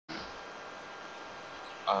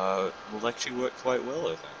will actually work quite well,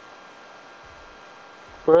 I think.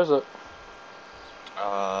 Where is it?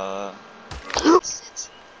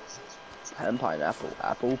 Pen, pineapple,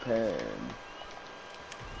 apple, pen.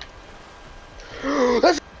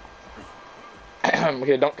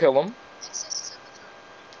 Okay, don't kill him.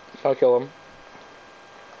 Don't kill him.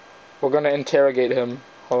 We're gonna interrogate him.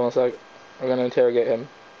 Hold on a sec. We're gonna interrogate him.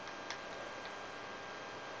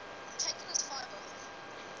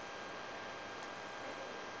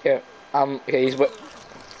 Yeah. Okay, he's what?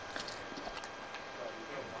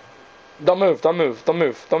 Don't move. Don't move. Don't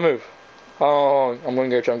move. Don't move. Oh, I'm gonna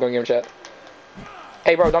go. I'm gonna give him chat.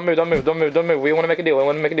 Hey, bro, don't move. Don't move. Don't move. Don't move. We wanna make a deal. We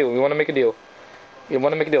wanna make a deal. We wanna make a deal. You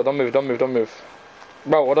wanna make a deal? Don't move. Don't move. Don't move.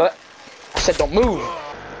 Bro, what? I said don't move.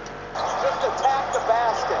 Just attack the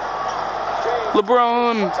basket.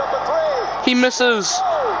 LeBron. He misses.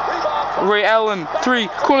 Ray Allen. Three.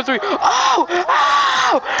 Corner three. Oh!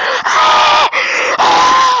 Oh!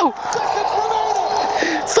 Oh!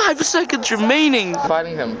 5 seconds remaining.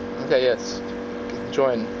 Fighting him. Okay, yes.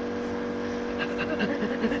 Join.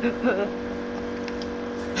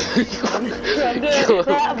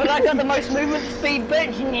 But I got the most movement speed,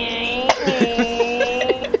 bitch.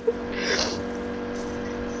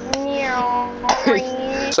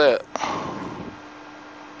 Say it.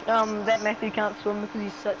 That Matthew can't swim because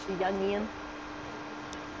he's such a young Ian.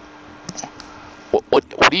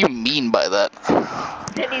 What do you mean by that?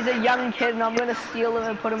 That he's a young kid and I'm gonna steal him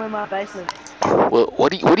and put him in my basement. What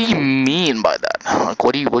do you mean by that? Like,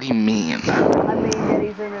 what do you mean? I mean that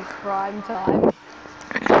he's in his prime time.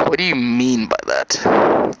 What do you mean by that? You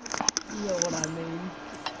know what I mean.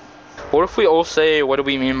 What if we all say what do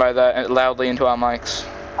we mean by that loudly into our mics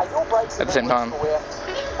at the same time?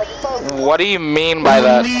 What do you mean by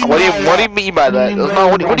that? What do you mean by that? No,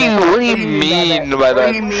 what do you mean by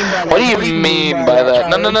that? What do you mean by that?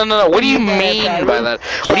 No. What do you mean by that?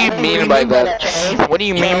 What do you mean by that? What do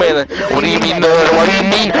you mean by that? What do you mean by that? What do you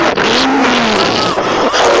mean?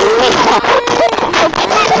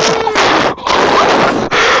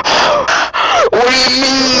 What do you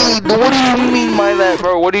mean? What do you mean by that,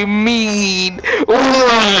 bro? What do you mean?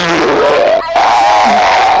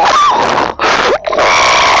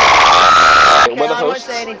 We're the host.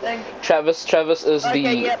 Travis is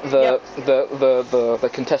the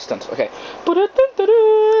contestant. Okay.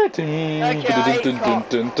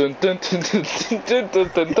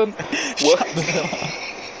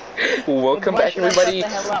 Welcome back, everybody.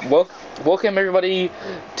 Welcome everybody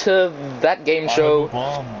to that game show.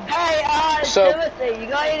 Hey, Timothy, you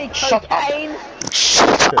got any cocaine?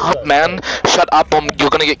 Shut up, man. Shut up, you're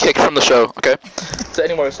gonna get kicked from the show, okay? So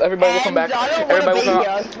anyways, everybody welcome back. Everybody welcome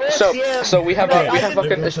back. So we have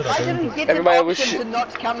fucking everybody wish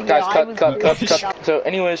guys cut. So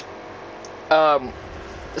anyways,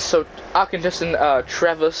 so our contestant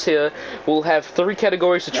Travis here will have 3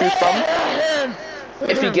 categories to choose from.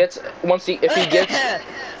 If he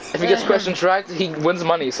gets questions right, he wins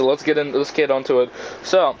money. So let's get onto it.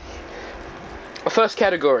 So, first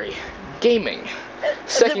category, gaming.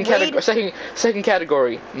 Second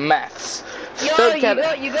category, maths. Yo, you got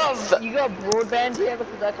broadband here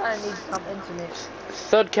because I kind of need some internet.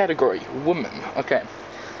 Third category, women. Okay.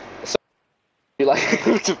 So, you like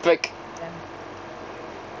to pick?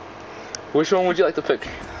 Which one would you like to pick?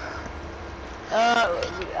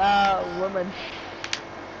 Women.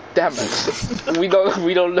 Damn it. we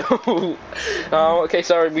don't know. Okay,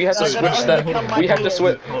 sorry, we have to switch that.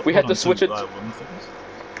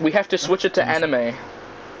 We have to switch it to anime.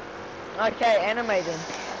 Okay, anime then.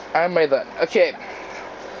 Anime then. Okay.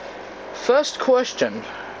 First question.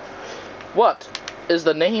 What is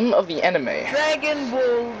the name of the anime? Dragon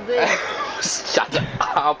Ball Z. Shut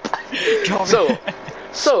up.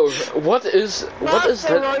 So, what is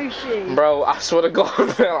that? Bro, I swear to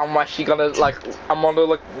God, I'm actually gonna I'm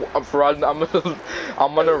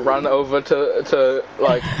gonna run over to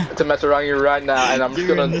Matsurangi right now, and I'm just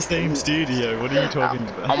gonna. You're in the same studio. What are you talking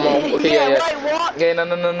about? Okay, yeah. Wait, what? Okay,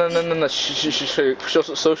 no.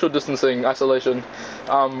 Social distancing, isolation.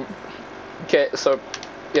 Okay, so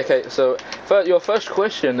your first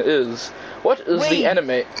question is, what is the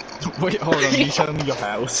anime? Wait, hold on. You tell me your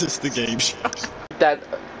house is the game show. That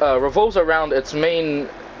revolves around its main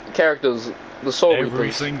characters, the Soul Reapers.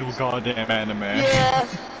 Every single goddamn anime. Yeah.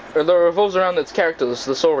 That revolves around its characters,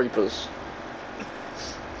 the Soul Reapers.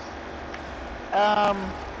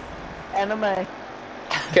 Anime.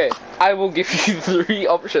 Okay, I will give you 3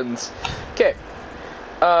 options. Okay.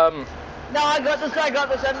 No, I got this. I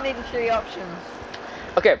don't need the 3 options.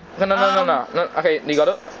 Okay. No. Okay, you got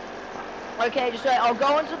it. Okay, just wait. I'll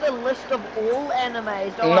go into the list of all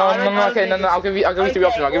animes. Don't No, worry, I don't know okay, the no, I'll give you three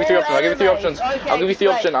options. I'll give you three options. I'll give you three options. Okay, I'll give you three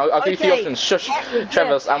just options. I'll give you three okay. options. Shush, Hack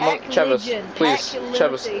Travis. Legend, I'm on Hack Travis. Legend, Please, Hack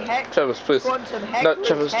Travis. Liberty, Hack Travis, please. Quantum, Hack No, Glitch,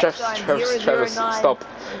 Travis, Hack Travis, Sign, Travis, Travis, 009, stop.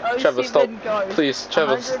 Travis, stop. 07 Ghost, Please,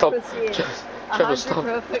 Travis, stop. 100%, Travis, stop.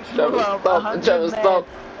 100 perfect Travis, love, stop. 100 Travis, man, stop.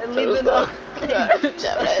 11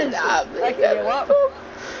 Okay, what?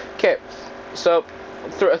 Okay, so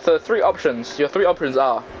the three options. Your three options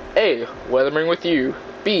are A. Weathering with You,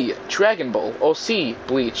 B. Dragon Ball, or C.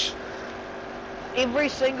 Bleach. Every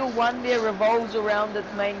single one there revolves around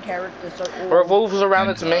its main character, so all. Revolves around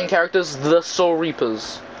its main characters, the Soul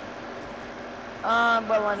Reapers.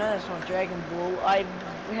 Well, I know that's not Dragon Ball. I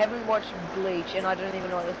haven't watched Bleach, and I don't even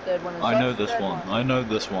know what the third one is. I What's know the this third one. I know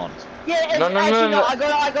this one. Yeah, it's No, no, actually no, no. I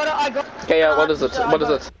got it. Okay, yeah, what is it? What is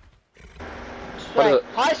it? What is it?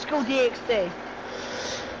 High School DxD.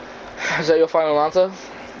 Is that your final answer?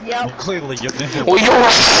 Yep. Clearly, you've never. Well, you're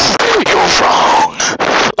wrong!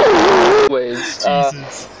 Anyways,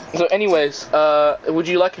 Jesus. so anyways, would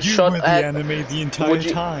you like a You shot were the at... anime the entire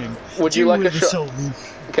time. Would you like were a the shot... soul.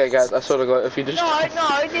 Okay, guys, I sort of got... If you just... No,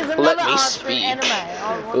 there's another Let me answer in speak.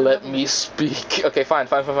 anime. Let me speak. Okay, fine.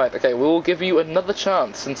 Okay, we will give you another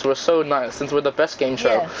chance since we're so nice, since we're the best game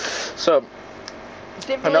show. Yeah. So, It's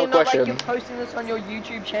definitely another not question. like you're posting this on your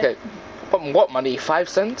YouTube channel. okay, what money? 5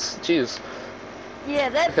 cents? Jeez. Yeah,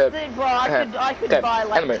 that's Okay. the bro. I could Okay. buy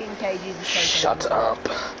like Anime. 10 kgs of Shut up.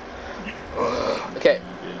 Okay,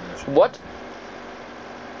 what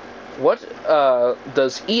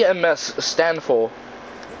does EMS stand for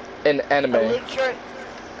in anime? Electro,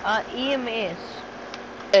 EMS.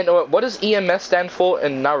 And what does EMS stand for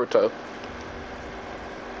in Naruto?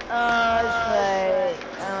 Say,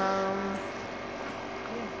 EMS.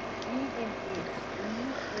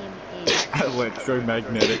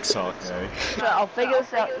 Electromagnetic sake. So I'll figure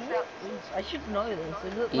this out. I should know this.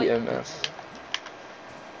 Is it like, EMS.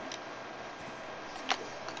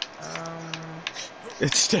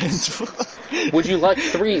 It stands for. Would you like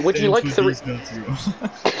three? Would you like three?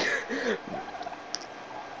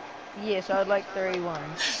 Yes, I'd like 3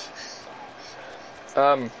 ones.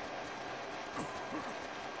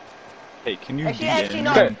 Hey, can you Actually,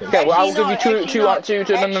 no. Okay, well, I'll give you two. No, I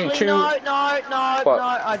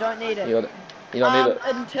don't need it. You don't need it.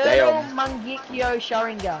 Internal Damn. Mangekyo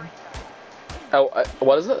Sharingan. Oh,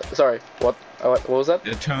 what is it? Sorry, what was that?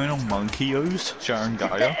 Eternal Monkeys, Sharon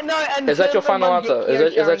Gaia. No, Is that your final Internal answer? Is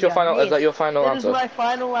that your Mangekyo final? Sharingan. Is that your final That is answer? my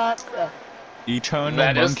final answer. Eternal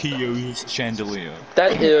That is- Monkeys Chandelier.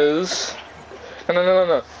 That is.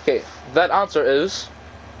 No. Okay, that answer is.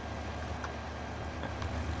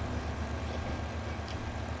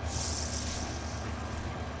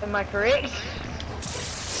 Am I correct?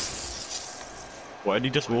 Why did he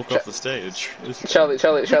just walk off the stage? Charlie,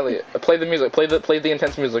 play the music. Play the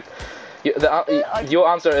intense music. Your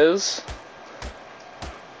answer is.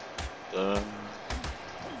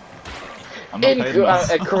 I'm not paid enough.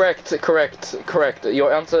 Correct.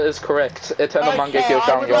 Your answer is correct. Eternal Mangekyo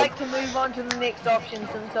I would Sharingan. like to move on to the next option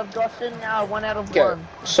since I've gotten 1 out of 1. Okay,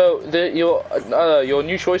 so your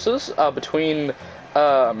new choices are between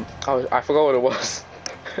oh, I forgot what it was.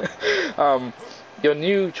 Your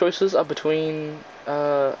new choices are between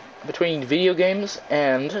video games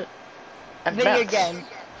and Video maths. games.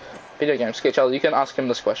 Video games. Okay, Charlie, you can ask him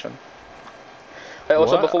this question. Hey,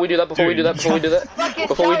 also, What? before we do that, Fuck it, before we do Charlie,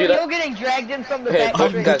 that, you're getting dragged in from the hey,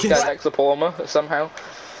 back street. guys, next to Paloma somehow.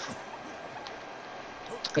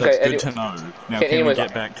 That's Okay, good to know. Now okay, can anyways, we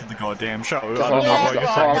get back to the goddamn show? I don't Yeah, know what yeah, you're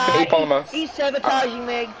yeah. saying. Hey, Paloma. He's sabotaging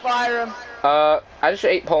me. Fire him. I just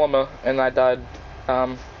ate polymer and I died.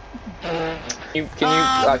 Can you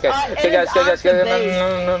okay, guys,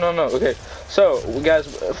 no. Okay, so guys,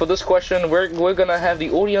 for this question, we're gonna have the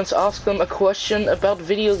audience ask them a question about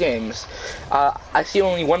video games. I see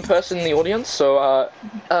only one person in the audience, so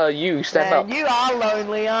you stand up. You are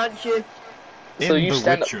lonely, aren't you? So In you The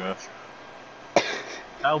stand Witcher.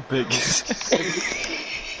 How big is it?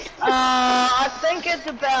 I think it's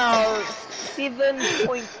about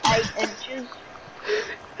 7.8 inches.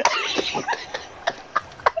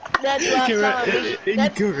 That's last time I measured.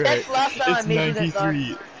 Incorrect. That's last time It's I measured it, though.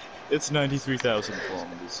 93. It's 93,000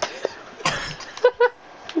 kilometers.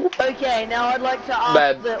 Okay, now I'd like to ask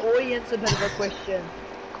Bad. the audience a bit of a question.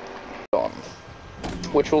 on,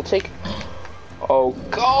 which will take. Oh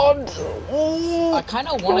God! Ooh. I kind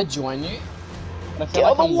of want to join you, but I feel Get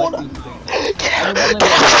out like of I'm the water! letting you. Get out of the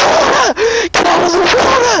water! Get out of the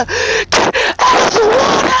water!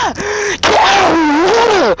 Get out of the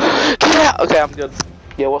water! Get out! Okay, I'm good.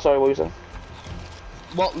 Yeah, what? Sorry, what were you saying?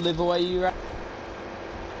 What level are you at?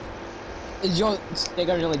 Is your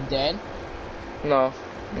Stego really dead? No,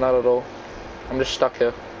 not at all. I'm just stuck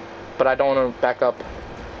here. But I don't want to back up.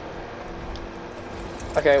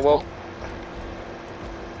 Okay, well.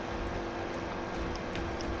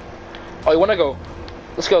 Oh, you wanna go?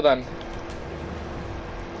 Let's go then.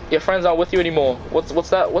 Your friends aren't with you anymore. What's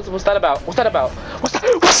that? What's that about? What's that about? What's that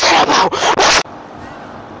about?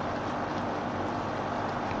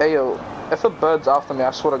 Hey yo, if a bird's after me,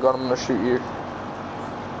 I swear to God, I'm gonna shoot you.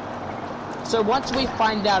 So once we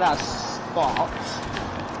find out our spots,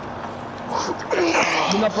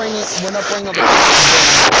 we're not bringing the.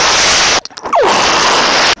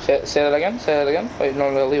 Say that again. Say that again. Wait, no,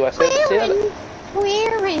 Levi. Say that.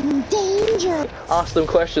 We're in danger. Ask them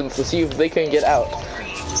questions to see if they can get out.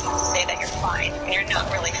 Say that you're fine when you're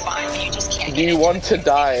not really fine. You just can't. Do you want to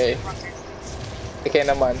die? Okay,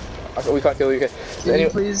 never mind. Okay, we can't kill you. Okay.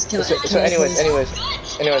 Anyways.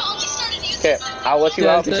 Okay, I'll let you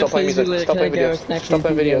out. Stop playing music. Stop playing videos. Stop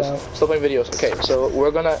playing videos. Stop playing videos. Okay, so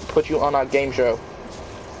we're gonna put you on our game show.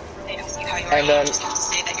 And then. Just have to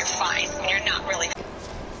say that you're fine when you're not really.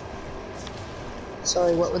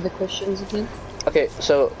 Sorry, what were the questions again? Okay,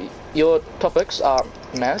 so your topics are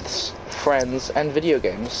maths, friends, and video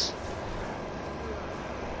games.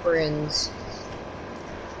 Friends.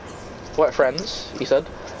 What friends? You said.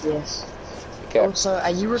 Yes. Okay. Also, are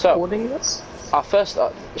you recording this? Our first.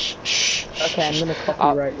 Okay, I'm gonna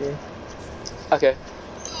copyright you. Okay.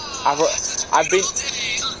 I've been.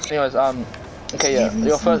 Anyways, okay, yeah.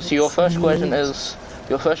 Your first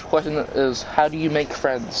question is how do you make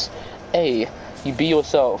friends? A, you be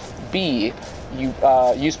yourself. B, you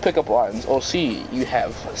use pickup lines. Or C, you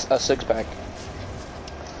have a six-pack.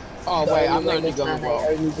 Oh wait, I'm the only going well.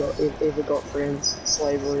 I only ever got friends.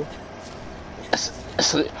 Slavery.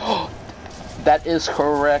 That is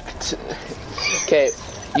correct. Okay,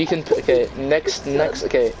 you can. Okay, next.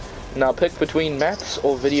 Okay, now pick between maths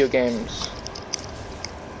or video games.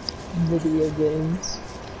 Video games.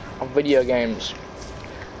 Video games.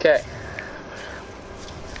 Okay.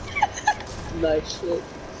 Nice shit.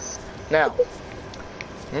 Now,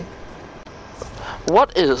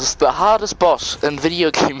 what is the hardest boss in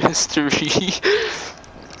video game history?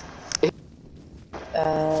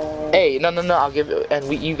 A, no, I'll give it, and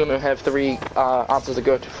you're gonna have three answers to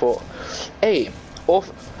go to for. A,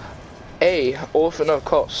 Orphan of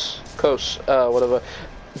Kos, whatever.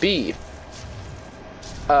 B,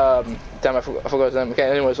 damn, I forgot his name. Okay,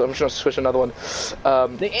 anyways, I'm just gonna switch another one.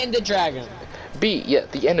 The Ender Dragon. B, yeah,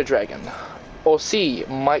 the Ender Dragon. Or C,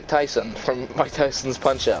 Mike Tyson from Mike Tyson's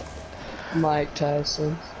Punch-Out. Mike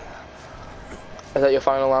Tyson. Is that your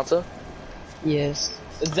final answer? Yes.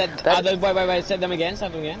 Is wait, say them again,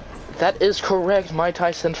 That is correct. Mike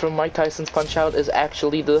Tyson from Mike Tyson's Punch-Out is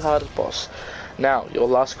actually the hardest boss. Now, your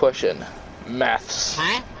last question. Maths.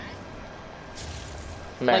 Huh?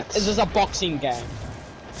 Maths. Like, is this a boxing game?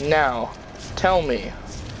 Now, tell me,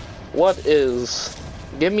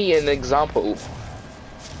 give me an example.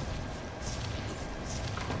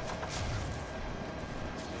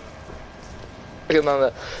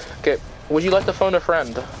 Okay, would you like to phone a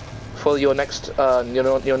friend for your next,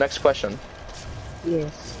 your next question?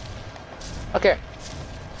 Yes. Okay.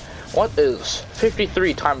 What is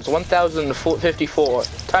 53 times 1054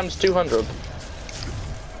 times 200?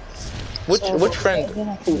 Which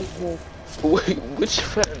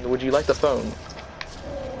friend would you like to phone?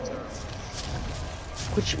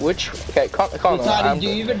 Okay, Connor. Do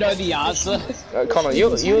you even know the answer? Connor,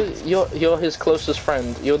 you're his closest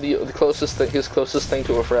friend. You're his closest thing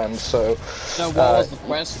to a friend. So. So what was the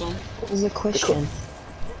question? What was the question?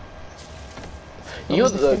 You're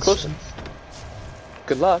the closest.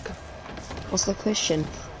 Good luck. What's the question?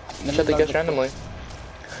 I tried to guess randomly.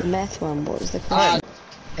 The math one. What was the question?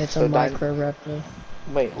 It's a micro raptor.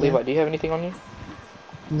 Wait, Levi, do you have anything on you?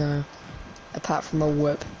 No. Apart from a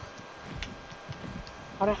whip.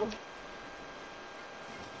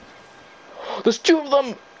 There's two of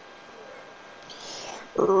them!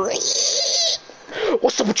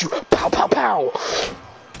 What's up with you? Pow, pow, pow!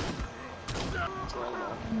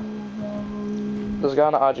 There's a guy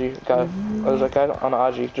on an RG. There's a guy on an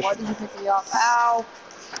RG. Why did you pick me up? Ow!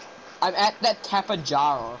 I'm at that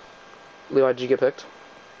Tapajara. Levi, did you get picked?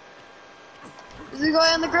 There's a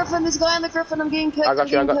guy on the Griffin. There's a guy on the Griffin. I'm getting picked. I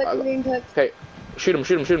got you. I'm getting picked. Hey, shoot him.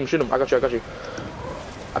 I got you.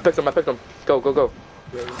 I picked him. Go.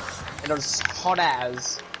 And it was hot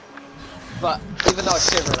as. But even though it's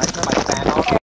shivering, I put my fan on.